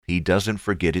he doesn't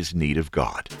forget his need of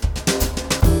God.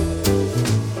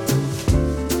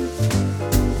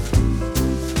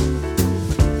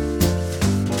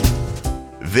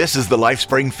 This is the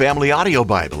LifeSpring Family Audio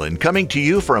Bible, and coming to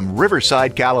you from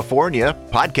Riverside, California,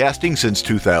 podcasting since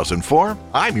 2004,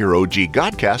 I'm your OG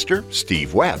Godcaster,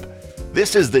 Steve Webb.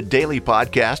 This is the daily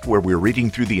podcast where we're reading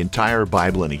through the entire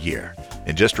Bible in a year.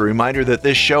 And just a reminder that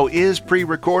this show is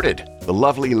pre-recorded. The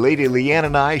lovely Lady Leanne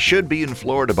and I should be in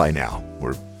Florida by now.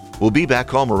 We'll be back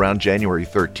home around January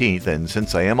 13th, and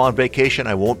since I am on vacation,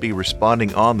 I won't be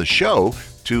responding on the show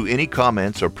to any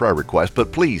comments or prayer requests,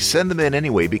 but please send them in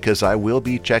anyway because I will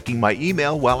be checking my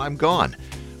email while I'm gone.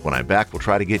 When I'm back, we'll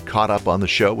try to get caught up on the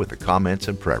show with the comments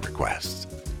and prayer requests.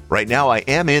 Right now, I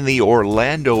am in the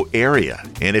Orlando area,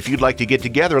 and if you'd like to get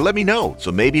together, let me know,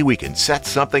 so maybe we can set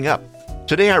something up.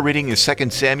 Today, our reading is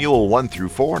 2 Samuel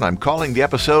 1-4, and I'm calling the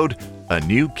episode, A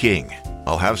New King.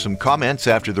 I'll have some comments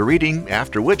after the reading,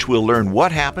 after which we'll learn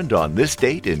what happened on this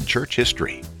date in church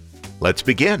history. Let's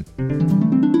begin.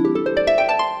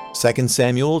 2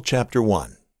 Samuel chapter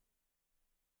 1.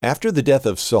 After the death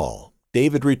of Saul,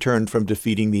 David returned from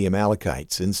defeating the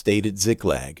Amalekites and stayed at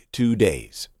Ziklag 2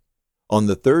 days. On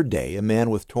the third day, a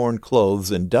man with torn clothes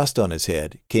and dust on his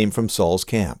head came from Saul's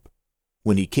camp.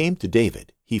 When he came to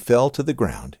David, he fell to the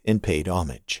ground and paid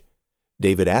homage.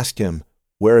 David asked him,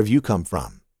 "Where have you come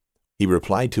from?" He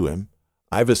replied to him,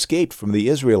 "I've escaped from the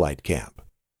Israelite camp."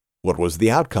 "What was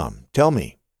the outcome? Tell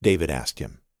me," David asked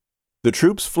him. "The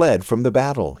troops fled from the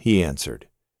battle," he answered.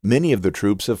 "Many of the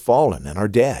troops have fallen and are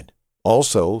dead.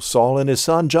 Also, Saul and his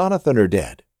son Jonathan are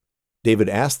dead." David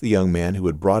asked the young man who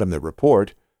had brought him the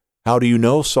report, "How do you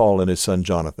know Saul and his son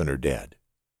Jonathan are dead?"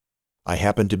 "I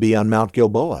happened to be on Mount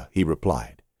Gilboa," he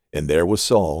replied, "and there was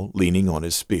Saul leaning on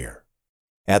his spear.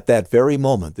 At that very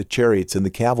moment the chariots and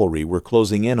the cavalry were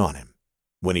closing in on him.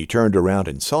 When he turned around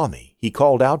and saw me, he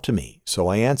called out to me, so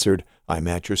I answered, 'I'm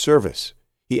at your service.'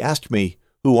 He asked me,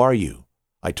 'Who are you?'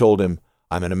 I told him,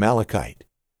 'I'm an Amalekite.'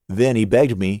 Then he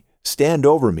begged me, 'Stand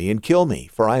over me and kill me,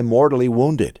 for I am mortally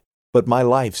wounded, but my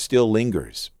life still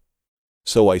lingers.'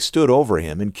 So I stood over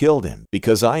him and killed him,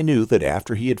 because I knew that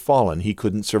after he had fallen he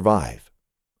couldn't survive.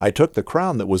 I took the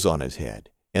crown that was on his head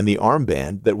and the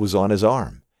armband that was on his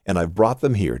arm, and I've brought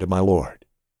them here to my Lord."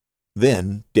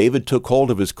 Then David took hold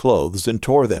of his clothes and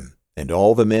tore them, and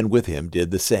all the men with him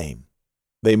did the same.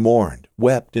 They mourned,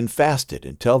 wept, and fasted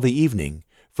until the evening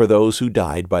for those who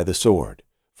died by the sword,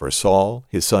 for Saul,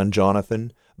 his son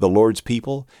Jonathan, the Lord's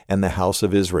people, and the house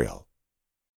of Israel.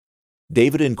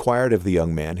 David inquired of the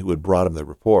young man who had brought him the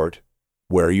report,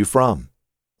 "Where are you from?"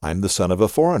 "I'm the son of a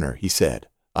foreigner," he said.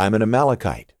 "I'm an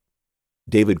Amalekite."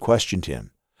 David questioned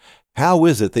him, "How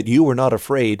is it that you were not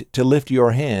afraid to lift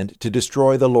your hand to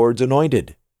destroy the Lord's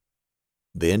anointed?"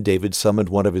 Then David summoned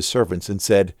one of his servants and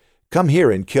said, "Come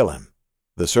here and kill him."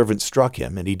 The servant struck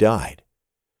him, and he died.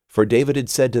 For David had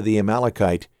said to the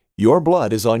Amalekite, "Your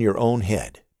blood is on your own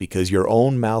head, because your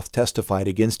own mouth testified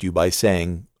against you by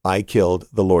saying, 'I killed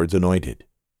the Lord's anointed.'"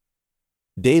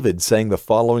 David sang the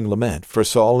following lament for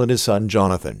Saul and his son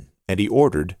Jonathan, and he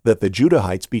ordered that the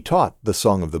Judahites be taught the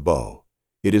song of the bow.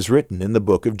 It is written in the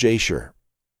book of Jasher.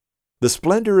 "The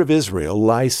splendor of Israel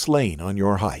lies slain on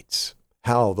your heights.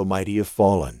 How the mighty have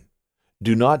fallen!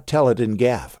 Do not tell it in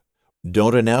Gath.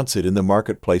 Don't announce it in the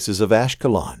marketplaces of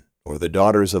Ashkelon, or the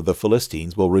daughters of the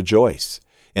Philistines will rejoice,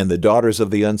 and the daughters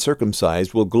of the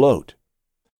uncircumcised will gloat.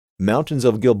 Mountains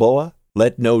of Gilboa,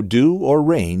 let no dew or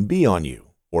rain be on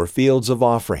you, or fields of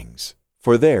offerings,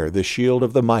 for there the shield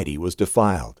of the mighty was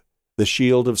defiled, the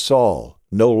shield of Saul,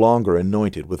 no longer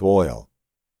anointed with oil.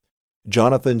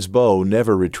 Jonathan's bow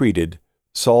never retreated,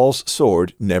 Saul's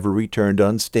sword never returned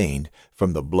unstained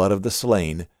from the blood of the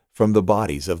slain, from the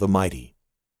bodies of the mighty.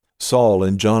 Saul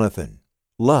and Jonathan,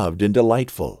 loved and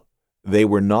delightful, they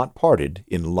were not parted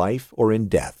in life or in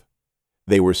death.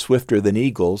 They were swifter than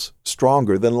eagles,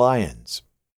 stronger than lions.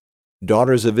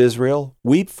 Daughters of Israel,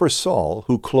 weep for Saul,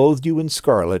 who clothed you in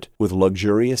scarlet with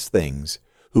luxurious things,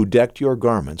 who decked your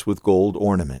garments with gold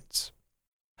ornaments.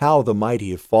 How the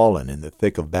mighty have fallen in the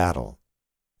thick of battle.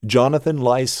 Jonathan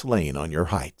lies slain on your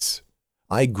heights.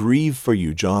 I grieve for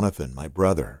you, Jonathan, my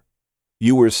brother.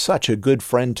 You were such a good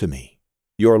friend to me.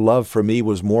 Your love for me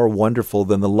was more wonderful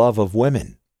than the love of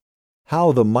women.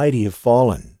 How the mighty have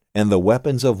fallen, and the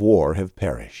weapons of war have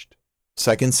perished."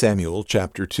 2 Samuel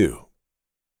chapter 2.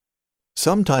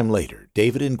 Sometime later,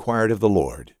 David inquired of the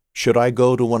Lord, "Should I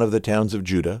go to one of the towns of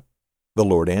Judah?" The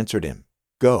Lord answered him,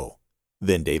 "Go."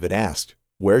 Then David asked,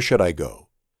 "Where should I go?"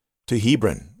 "To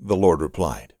Hebron," the Lord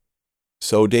replied.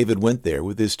 So David went there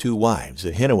with his 2 wives,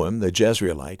 Ahinoam the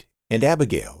Jezreelite, and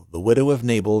Abigail, the widow of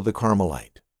Nabal the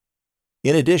Carmelite.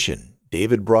 In addition,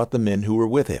 David brought the men who were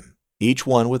with him, each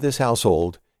one with his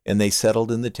household, and they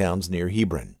settled in the towns near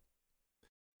Hebron.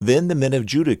 Then the men of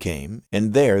Judah came,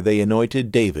 and there they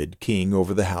anointed David king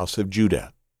over the house of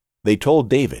Judah. They told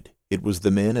David it was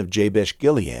the men of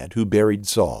Jabesh-Gilead who buried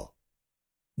Saul.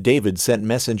 David sent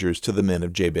messengers to the men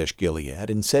of Jabesh-Gilead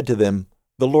and said to them,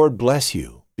 "The Lord bless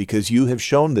you, because you have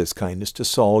shown this kindness to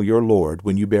Saul your lord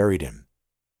when you buried him.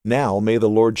 Now may the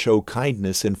Lord show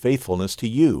kindness and faithfulness to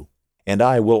you, and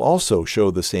I will also show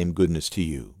the same goodness to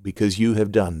you, because you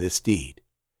have done this deed.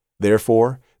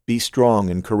 Therefore be strong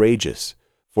and courageous,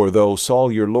 for though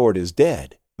Saul your lord is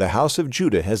dead, the house of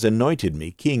Judah has anointed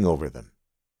me king over them."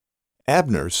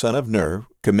 Abner, son of Ner,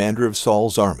 commander of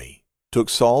Saul's army, took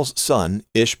Saul's son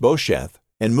Ish-bosheth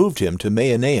and moved him to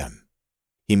Mahanaim.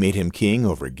 He made him king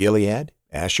over Gilead,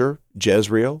 Asher,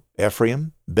 Jezreel,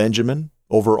 Ephraim, Benjamin,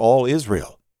 over all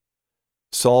Israel.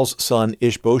 Saul's son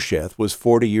Ish-bosheth was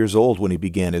 40 years old when he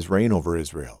began his reign over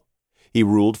Israel. He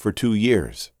ruled for 2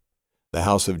 years. The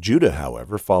house of Judah,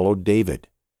 however, followed David.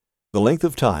 The length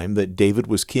of time that David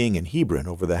was king in Hebron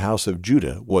over the house of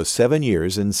Judah was 7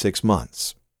 years and 6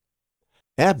 months.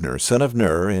 Abner, son of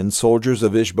Ner, and soldiers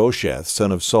of Ish-bosheth,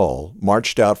 son of Saul,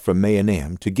 marched out from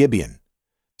Mahanaim to Gibeon.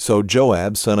 So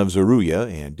Joab, son of Zeruiah,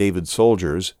 and David's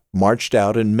soldiers marched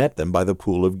out and met them by the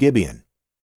pool of Gibeon.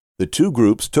 The two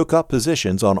groups took up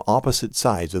positions on opposite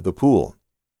sides of the pool.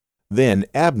 Then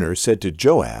Abner said to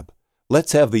Joab,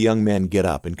 "Let's have the young men get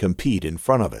up and compete in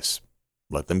front of us."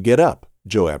 "Let them get up,"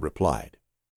 Joab replied.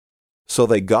 So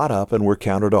they got up and were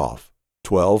counted off,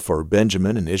 12 for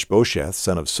Benjamin and Ish-bosheth,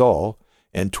 son of Saul,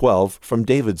 and 12 from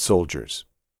David's soldiers.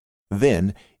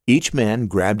 Then each man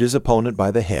grabbed his opponent by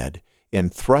the head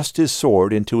and thrust his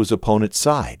sword into his opponent's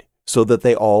side, so that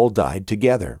they all died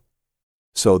together.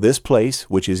 So this place,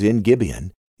 which is in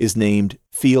Gibeon, is named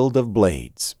Field of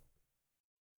Blades.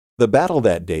 The battle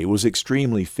that day was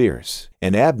extremely fierce,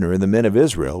 and Abner and the men of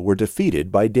Israel were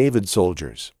defeated by David's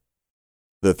soldiers.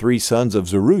 The 3 sons of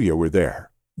Zeruiah were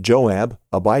there, Joab,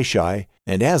 Abishai,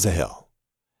 and Asahel.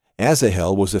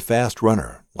 Asahel was a fast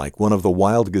runner, like one of the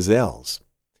wild gazelles.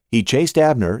 He chased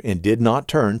Abner and did not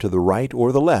turn to the right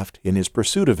or the left in his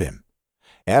pursuit of him.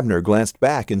 Abner glanced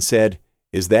back and said,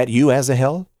 "Is that you,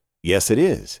 Asahel?" "Yes, it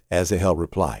is," Asahel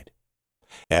replied.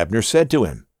 Abner said to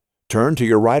him, "Turn to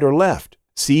your right or left,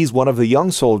 seize one of the young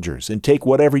soldiers, and take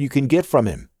whatever you can get from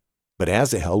him." But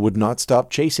Asahel would not stop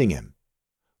chasing him.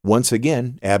 Once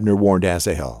again Abner warned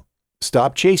Asahel,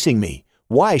 "Stop chasing me.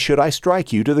 Why should I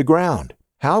strike you to the ground?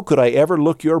 How could I ever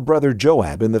look your brother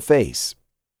Joab in the face?"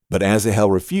 But Asahel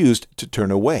refused to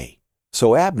turn away,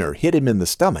 so Abner hit him in the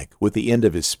stomach with the end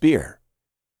of his spear.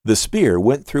 The spear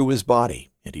went through his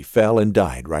body, and he fell and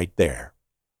died right there.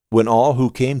 When all who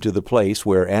came to the place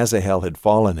where Asahel had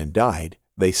fallen and died,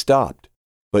 they stopped.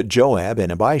 But Joab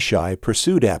and Abishai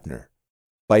pursued Abner.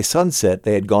 By sunset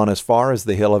they had gone as far as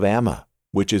the hill of Ammah,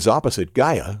 which is opposite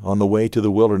Giah on the way to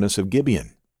the wilderness of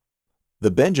Gibeon.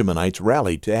 The Benjaminites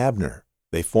rallied to Abner.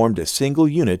 They formed a single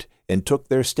unit and took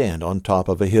their stand on top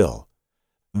of a hill.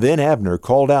 Then Abner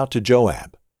called out to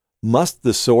Joab, "Must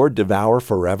the sword devour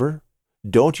forever?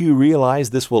 Don't you realize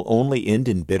this will only end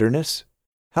in bitterness?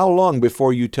 How long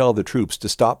before you tell the troops to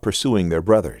stop pursuing their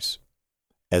brothers?"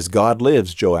 "As God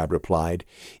lives," Joab replied,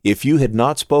 "if you had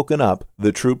not spoken up,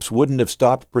 the troops wouldn't have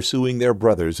stopped pursuing their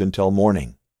brothers until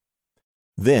morning."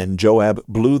 Then Joab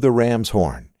blew the ram's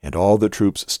horn, and all the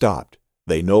troops stopped.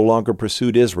 They no longer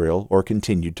pursued Israel or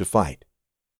continued to fight.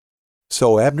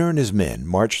 So Abner and his men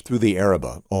marched through the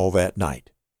Arabah all that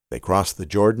night. They crossed the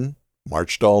Jordan,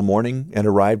 marched all morning, and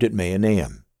arrived at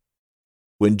Mahanaim.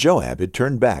 When Joab had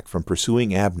turned back from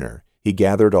pursuing Abner, he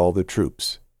gathered all the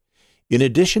troops. In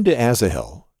addition to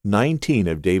Asahel, 19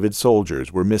 of David's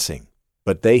soldiers were missing,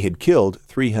 but they had killed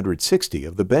 360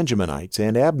 of the Benjaminites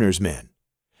and Abner's men.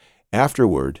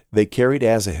 Afterward, they carried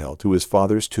Asahel to his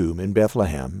father's tomb in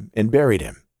Bethlehem and buried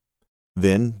him.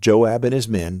 Then Joab and his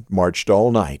men marched all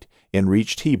night and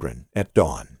reached Hebron at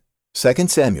dawn. 2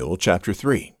 Samuel chapter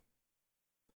 3.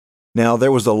 Now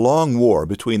there was a long war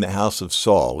between the house of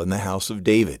Saul and the house of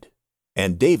David.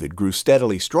 And David grew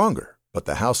steadily stronger, but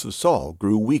the house of Saul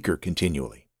grew weaker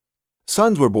continually.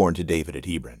 Sons were born to David at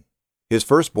Hebron. His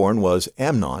firstborn was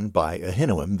Amnon by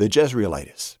Ahinoam the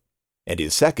Jezreelitess, and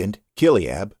his second,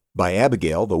 Chileab, by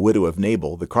Abigail the widow of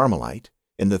Nabal the Carmelite,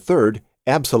 and the third,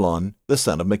 Absalom the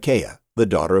son of Micaiah, the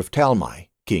daughter of Talmai,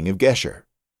 king of Geshur,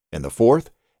 and the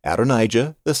fourth,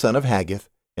 Adonijah the son of Haggith,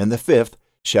 and the fifth,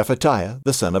 Shephatiah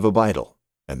the son of Abidal,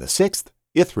 and the sixth,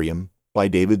 Ithream, by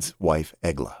David's wife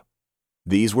Eglah.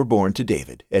 These were born to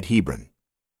David at Hebron.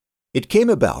 It came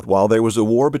about while there was a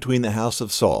war between the house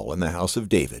of Saul and the house of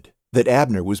David, that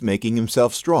Abner was making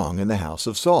himself strong in the house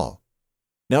of Saul.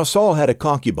 Now Saul had a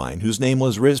concubine whose name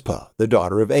was Rizpah, the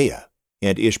daughter of Aiah.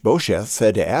 And Ish-bosheth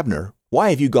said to Abner, "Why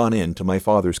have you gone in to my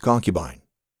father's concubine?"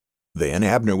 Then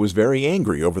Abner was very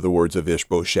angry over the words of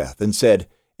Ish-bosheth, and said,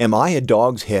 "Am I a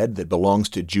dog's head that belongs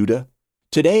to Judah?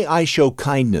 Today I show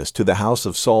kindness to the house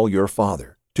of Saul your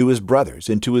father, to his brothers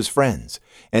and to his friends,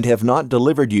 and have not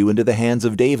delivered you into the hands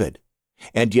of David.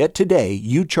 And yet today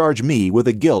you charge me with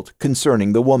a guilt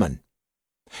concerning the woman.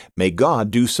 May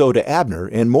God do so to Abner,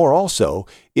 and more also,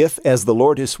 if, as the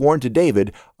Lord has sworn to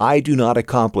David, I do not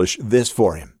accomplish this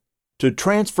for him, to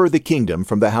transfer the kingdom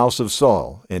from the house of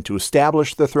Saul, and to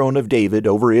establish the throne of David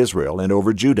over Israel and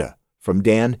over Judah, from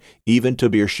Dan even to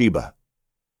Beersheba."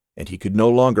 And he could no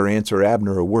longer answer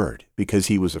Abner a word, because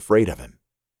he was afraid of him.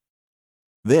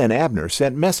 Then Abner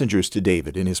sent messengers to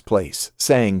David in his place,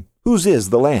 saying, "Whose is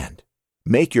the land?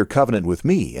 Make your covenant with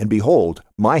me, and behold,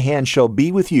 my hand shall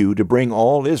be with you to bring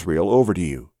all Israel over to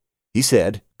you." He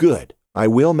said, "Good, I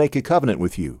will make a covenant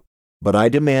with you, but I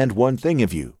demand one thing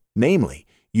of you, namely,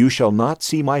 you shall not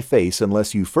see my face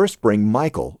unless you first bring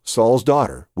Michal, Saul's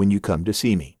daughter, when you come to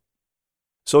see me."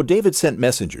 So David sent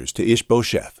messengers to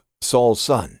Ish-bosheth, Saul's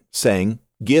son, saying,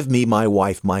 "Give me my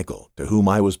wife Michal, to whom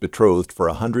I was betrothed for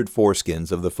 100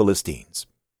 foreskins of the Philistines."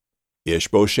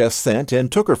 Ish-bosheth sent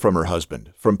and took her from her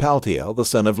husband, from Paltiel the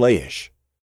son of Laish.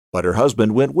 But her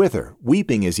husband went with her,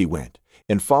 weeping as he went,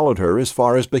 and followed her as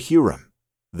far as Bahurim.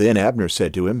 Then Abner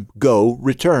said to him, "Go,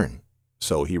 return."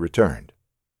 So he returned.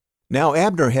 Now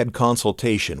Abner had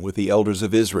consultation with the elders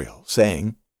of Israel,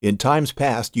 saying, "In times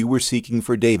past you were seeking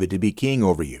for David to be king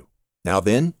over you. Now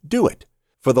then, do it.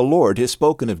 For the Lord has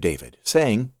spoken of David,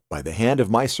 saying, By the hand of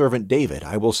my servant David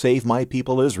I will save my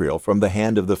people Israel from the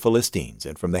hand of the Philistines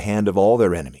and from the hand of all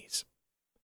their enemies."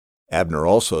 Abner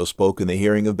also spoke in the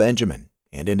hearing of Benjamin,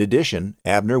 and in addition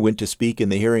Abner went to speak in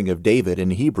the hearing of David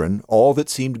in Hebron all that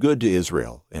seemed good to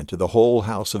Israel and to the whole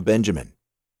house of Benjamin.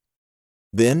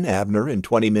 Then Abner and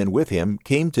 20 men with him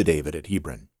came to David at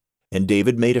Hebron, and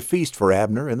David made a feast for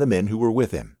Abner and the men who were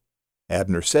with him.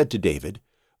 Abner said to David,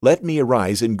 "Let me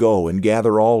arise and go and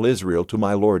gather all Israel to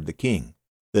my lord the king,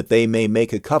 that they may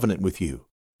make a covenant with you,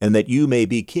 and that you may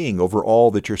be king over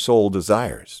all that your soul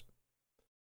desires."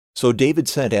 So David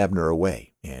sent Abner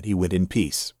away, and he went in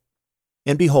peace.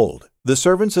 And behold, the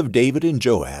servants of David and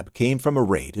Joab came from a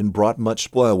raid and brought much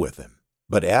spoil with them.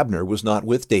 But Abner was not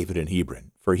with David in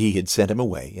Hebron, for he had sent him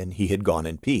away, and he had gone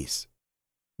in peace.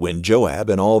 When Joab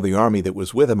and all the army that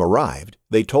was with him arrived,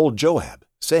 they told Joab,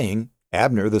 saying,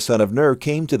 "Abner the son of Ner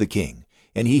came to the king,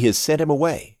 and he has sent him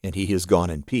away, and he has gone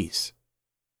in peace."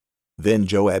 Then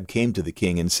Joab came to the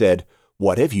king and said,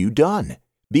 "What have you done?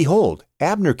 Behold,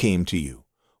 Abner came to you.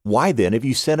 Why then have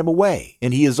you sent him away,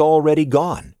 and he is already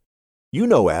gone? You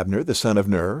know Abner the son of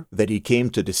Ner, that he came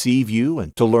to deceive you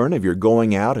and to learn of your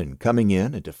going out and coming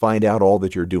in and to find out all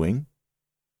that you're doing."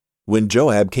 When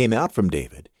Joab came out from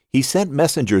David, he sent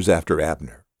messengers after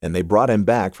Abner, and they brought him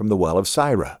back from the well of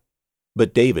Sirah.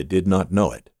 But David did not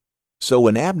know it. So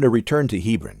when Abner returned to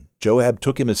Hebron, Joab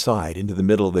took him aside into the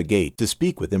middle of the gate to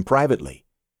speak with him privately,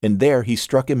 and there he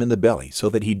struck him in the belly so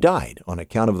that he died on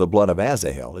account of the blood of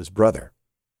Asahel his brother.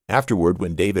 Afterward,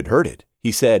 when David heard it,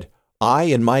 he said, "I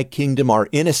and my kingdom are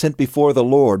innocent before the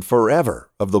Lord forever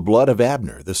of the blood of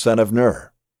Abner the son of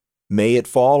Ner. May it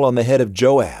fall on the head of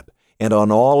Joab and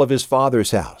on all of his father's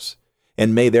house,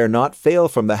 and may there not fail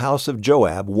from the house of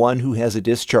Joab one who has a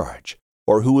discharge,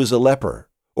 or who is a leper,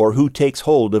 or who takes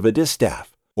hold of a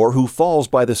distaff, or who falls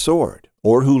by the sword,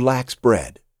 or who lacks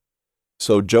bread."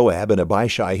 So Joab and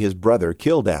Abishai his brother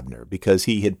killed Abner, because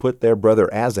he had put their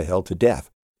brother Asahel to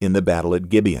death in the battle at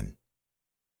Gibeon.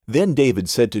 Then David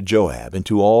said to Joab and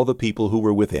to all the people who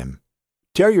were with him,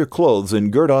 "Tear your clothes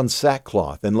and gird on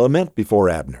sackcloth and lament before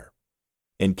Abner."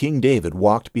 And King David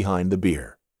walked behind the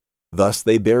bier. Thus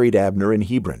they buried Abner in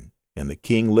Hebron, and the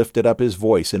king lifted up his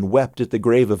voice and wept at the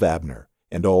grave of Abner,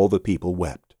 and all the people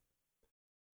wept.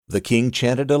 The king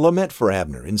chanted a lament for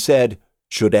Abner and said,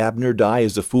 "Should Abner die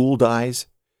as a fool dies?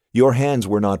 Your hands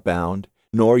were not bound,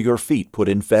 nor your feet put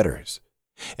in fetters.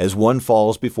 As one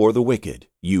falls before the wicked,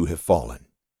 you have fallen."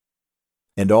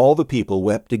 And all the people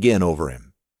wept again over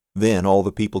him. Then all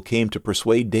the people came to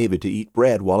persuade David to eat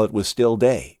bread while it was still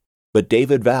day. But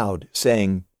David vowed,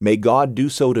 saying, "May God do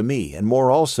so to me, and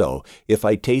more also, if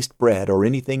I taste bread or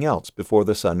anything else before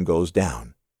the sun goes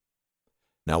down."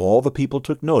 Now all the people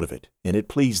took note of it, and it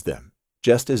pleased them,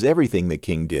 just as everything the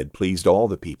king did pleased all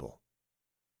the people.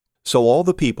 So all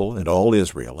the people and all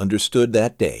Israel understood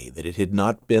that day that it had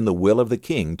not been the will of the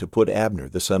king to put Abner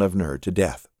the son of Ner to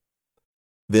death.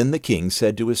 Then the king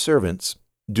said to his servants,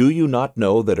 Do you not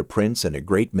know that a prince and a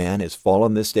great man has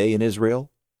fallen this day in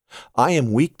Israel? I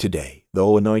am weak today,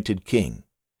 though anointed king.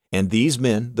 And these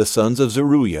men, the sons of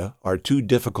Zeruiah, are too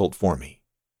difficult for me.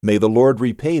 May the Lord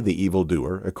repay the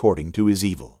evildoer according to his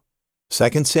evil.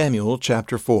 2 Samuel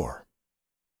chapter 4.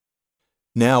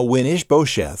 Now when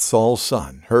Ish-bosheth, Saul's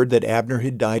son, heard that Abner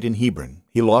had died in Hebron,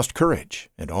 he lost courage,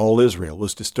 and all Israel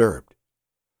was disturbed.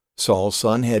 Saul's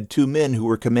son had 2 men who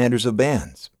were commanders of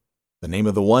bands. The name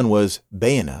of the one was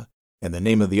Baanah, and the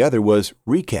name of the other was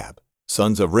Rechab,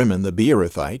 sons of Rimmon the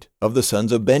Beerothite, of the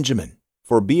sons of Benjamin.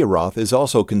 For Beeroth is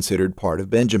also considered part of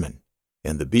Benjamin.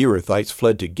 And the Beerothites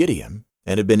fled to Gideon,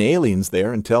 and have been aliens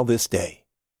there until this day.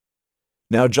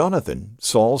 Now Jonathan,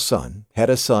 Saul's son, had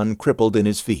a son crippled in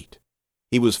his feet.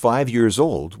 He was 5 years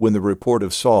old when the report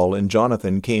of Saul and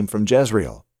Jonathan came from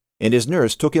Jezreel, and his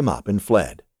nurse took him up and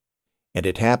fled. And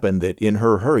it happened that in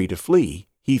her hurry to flee,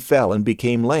 he fell and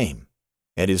became lame,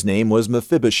 and his name was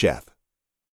Mephibosheth.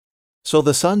 So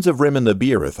the sons of Rimmon the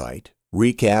Beerothite,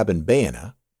 Rechab and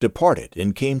Baanah, departed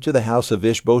and came to the house of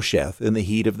Ish-bosheth in the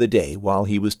heat of the day while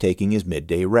he was taking his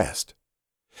midday rest.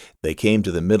 They came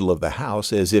to the middle of the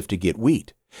house as if to get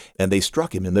wheat, and they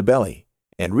struck him in the belly,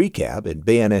 and Rechab and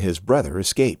Baanah his brother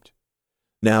escaped.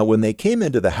 Now when they came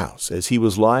into the house as he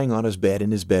was lying on his bed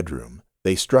in his bedroom,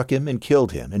 they struck him and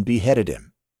killed him and beheaded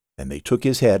him, and they took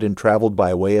his head and traveled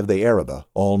by way of the Arabah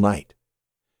all night.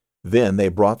 Then they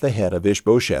brought the head of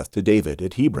Ish-bosheth to David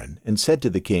at Hebron, and said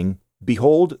to the king,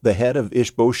 Behold the head of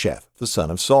Ish-bosheth, the son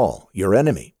of Saul, your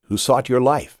enemy, who sought your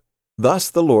life.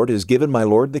 Thus the Lord has given my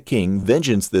lord the king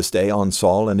vengeance this day on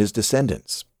Saul and his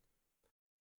descendants.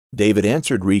 David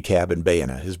answered Rechab and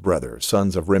Baanah his brother,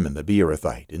 sons of Rimmon the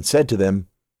Beerothite, and said to them,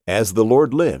 As the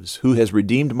Lord lives, who has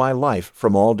redeemed my life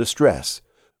from all distress,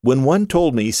 when one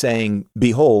told me, saying,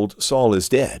 Behold, Saul is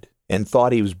dead, and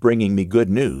thought he was bringing me good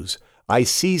news, I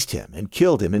seized him and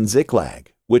killed him in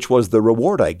Ziklag, which was the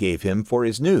reward I gave him for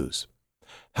his news.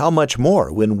 How much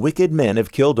more, when wicked men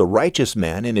have killed a righteous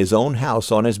man in his own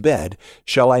house on his bed,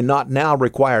 shall I not now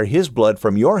require his blood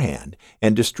from your hand,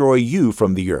 and destroy you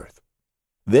from the earth?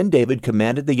 Then David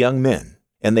commanded the young men,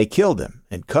 and they killed them,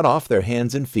 and cut off their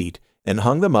hands and feet, and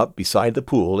hung them up beside the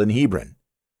pool in Hebron.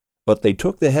 But they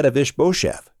took the head of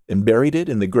Ish-bosheth, and buried it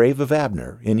in the grave of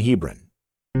Abner in Hebron.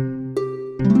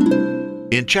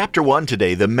 In chapter 1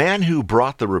 today, the man who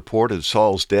brought the report of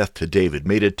Saul's death to David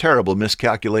made a terrible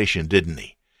miscalculation, didn't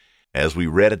he? As we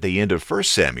read at the end of 1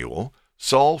 Samuel,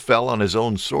 Saul fell on his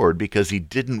own sword because he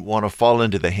didn't want to fall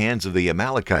into the hands of the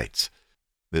Amalekites.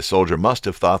 This soldier must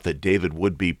have thought that David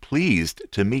would be pleased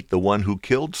to meet the one who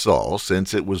killed Saul,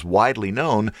 since it was widely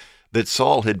known that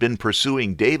Saul had been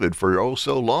pursuing David for oh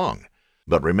so long.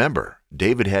 But remember,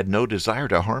 David had no desire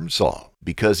to harm Saul,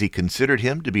 because he considered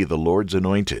him to be the Lord's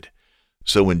anointed.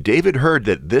 So when David heard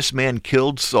that this man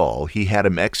killed Saul, he had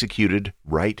him executed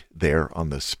right there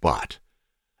on the spot.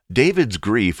 David's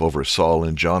grief over Saul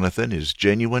and Jonathan is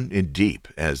genuine and deep,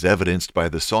 as evidenced by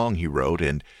the song he wrote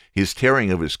and his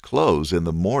tearing of his clothes in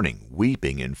the mourning,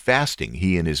 weeping, and fasting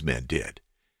he and his men did.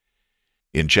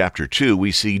 In chapter 2,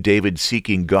 we see David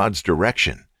seeking God's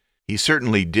direction. He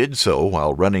certainly did so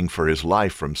while running for his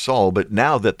life from Saul, but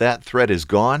now that that threat is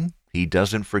gone, he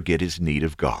doesn't forget his need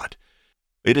of God.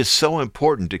 It is so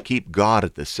important to keep God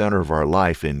at the center of our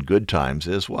life in good times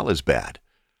as well as bad.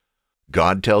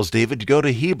 God tells David to go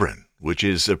to Hebron, which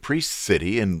is a priest's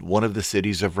city and one of the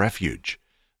cities of refuge.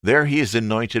 There he is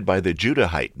anointed by the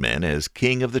Judahite men as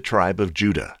king of the tribe of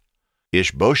Judah.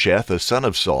 Ish-bosheth, a son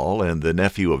of Saul and the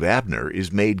nephew of Abner,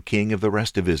 is made king of the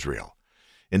rest of Israel.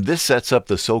 And this sets up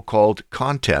the so-called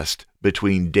contest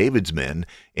between David's men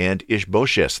and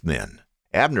Ish-bosheth's men.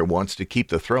 Abner wants to keep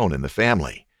the throne in the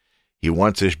family. He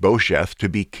wants Ish-bosheth to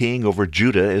be king over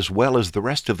Judah as well as the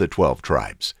rest of the 12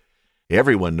 tribes.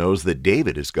 Everyone knows that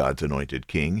David is God's anointed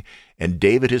king, and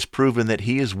David has proven that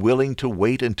he is willing to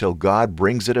wait until God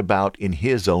brings it about in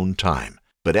his own time.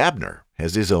 But Abner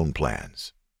has his own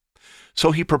plans.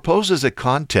 So he proposes a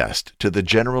contest to the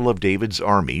general of David's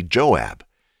army, Joab.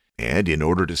 And in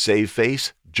order to save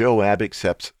face, Joab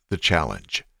accepts the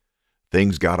challenge.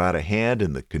 Things got out of hand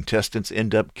and the contestants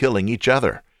end up killing each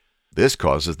other. This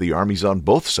causes the armies on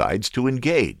both sides to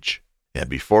engage. And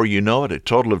before you know it, a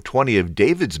total of 20 of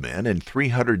David's men and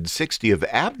 360 of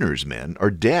Abner's men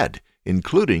are dead,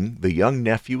 including the young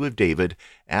nephew of David,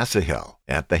 Asahel,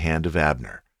 at the hand of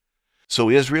Abner. So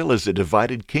Israel is a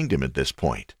divided kingdom at this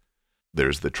point.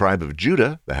 There's the tribe of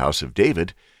Judah, the house of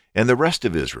David, and the rest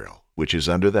of Israel, which is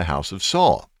under the house of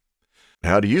Saul.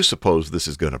 How do you suppose this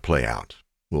is going to play out?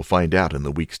 We'll find out in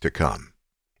the weeks to come.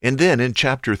 And then in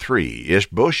chapter 3,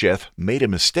 Ish-bosheth made a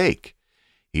mistake.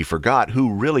 He forgot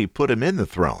who really put him in the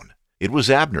throne. It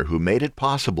was Abner who made it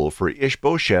possible for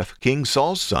Ish-bosheth, King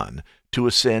Saul's son, to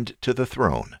ascend to the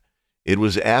throne. It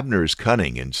was Abner's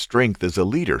cunning and strength as a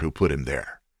leader who put him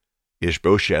there.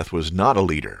 Ish-bosheth was not a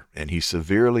leader, and he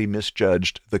severely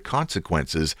misjudged the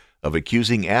consequences of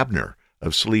accusing Abner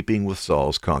of sleeping with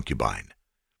Saul's concubine.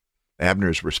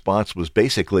 Abner's response was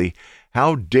basically,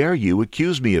 "How dare you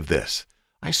accuse me of this?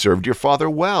 I served your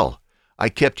father well. I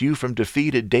kept you from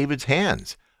defeat at David's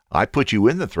hands. I put you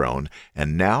in the throne,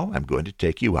 and now I'm going to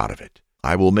take you out of it.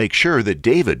 I will make sure that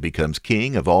David becomes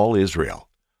king of all Israel."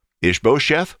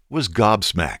 Ish-bosheth was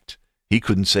gobsmacked. He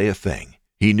couldn't say a thing.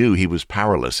 He knew he was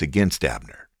powerless against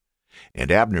Abner.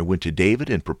 And Abner went to David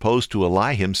and proposed to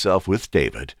ally himself with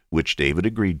David, which David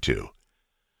agreed to.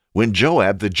 When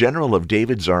Joab, the general of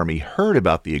David's army, heard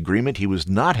about the agreement, he was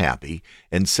not happy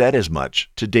and said as much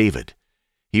to David.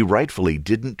 He rightfully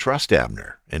didn't trust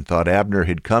Abner and thought Abner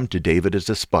had come to David as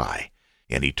a spy,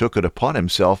 and he took it upon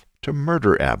himself to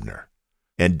murder Abner.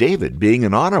 And David, being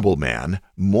an honorable man,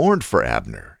 mourned for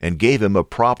Abner and gave him a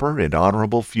proper and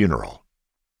honorable funeral.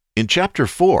 In chapter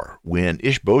 4, when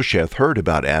Ish-bosheth heard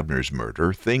about Abner's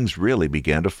murder, things really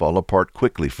began to fall apart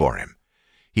quickly for him.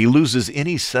 He loses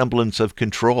any semblance of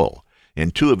control,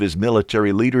 and 2 of his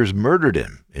military leaders murdered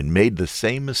him and made the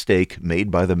same mistake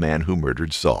made by the man who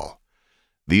murdered Saul.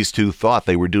 These 2 thought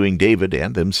they were doing David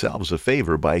and themselves a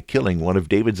favor by killing one of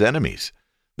David's enemies.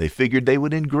 They figured they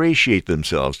would ingratiate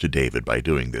themselves to David by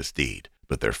doing this deed,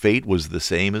 but their fate was the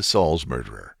same as Saul's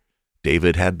murderer.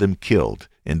 David had them killed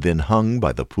and then hung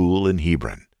by the pool in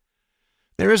Hebron.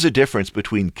 There is a difference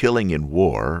between killing in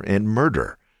war and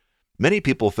murder. Many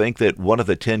people think that one of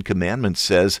the 10 Commandments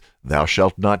says, "Thou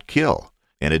shalt not kill,"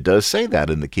 and it does say that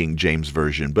in the King James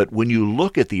Version, but when you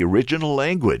look at the original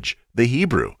language, the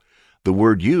Hebrew, the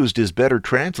word used is better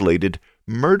translated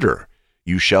murder.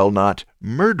 "You shall not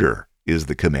murder" is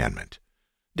the commandment.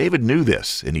 David knew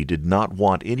this, and he did not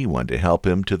want anyone to help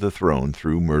him to the throne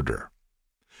through murder.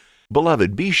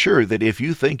 Beloved, be sure that if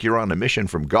you think you're on a mission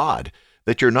from God,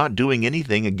 that you're not doing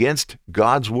anything against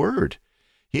God's word.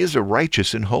 He is a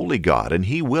righteous and holy God, and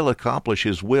He will accomplish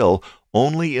His will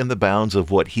only in the bounds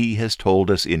of what He has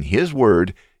told us in His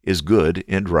word is good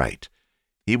and right.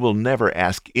 He will never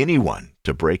ask anyone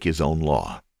to break His own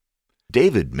law.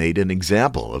 David made an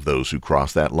example of those who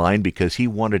crossed that line because he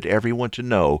wanted everyone to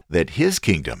know that his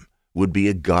kingdom would be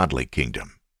a godly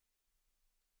kingdom.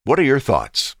 What are your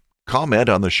thoughts? Comment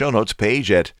on the show notes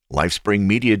page at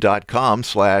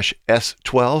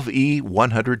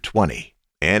lifespringmedia.com/S12E120.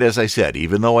 And as I said,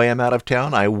 even though I am out of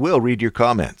town, I will read your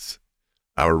comments.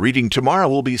 Our reading tomorrow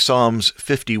will be Psalms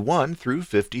 51 through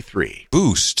 53.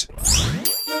 Boost.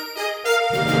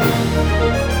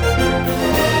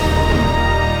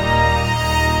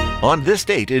 On this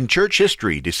date in church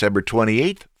history, December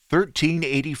 28,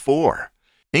 1384,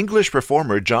 English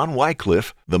reformer John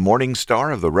Wycliffe, the morning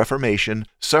star of the Reformation,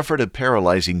 suffered a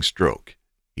paralyzing stroke.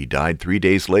 He died 3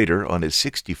 days later on his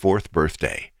 64th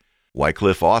birthday.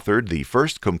 Wycliffe authored the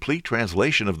first complete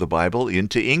translation of the Bible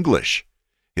into English.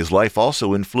 His life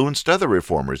also influenced other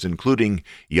reformers, including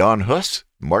Jan Hus,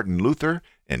 Martin Luther,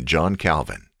 and John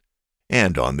Calvin.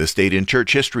 And on this date in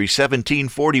church history,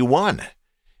 1741,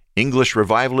 English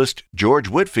revivalist George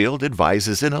Whitefield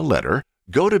advises in a letter,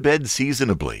 "Go to bed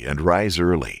seasonably and rise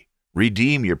early.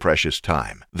 Redeem your precious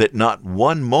time, that not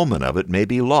one moment of it may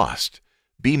be lost.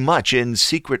 Be much in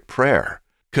secret prayer.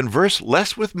 Converse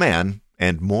less with man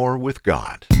and more with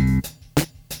God."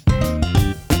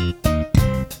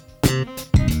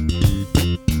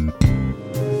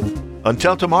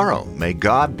 Until tomorrow, may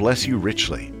God bless you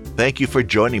richly. Thank you for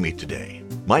joining me today.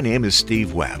 My name is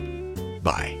Steve Webb.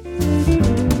 Bye.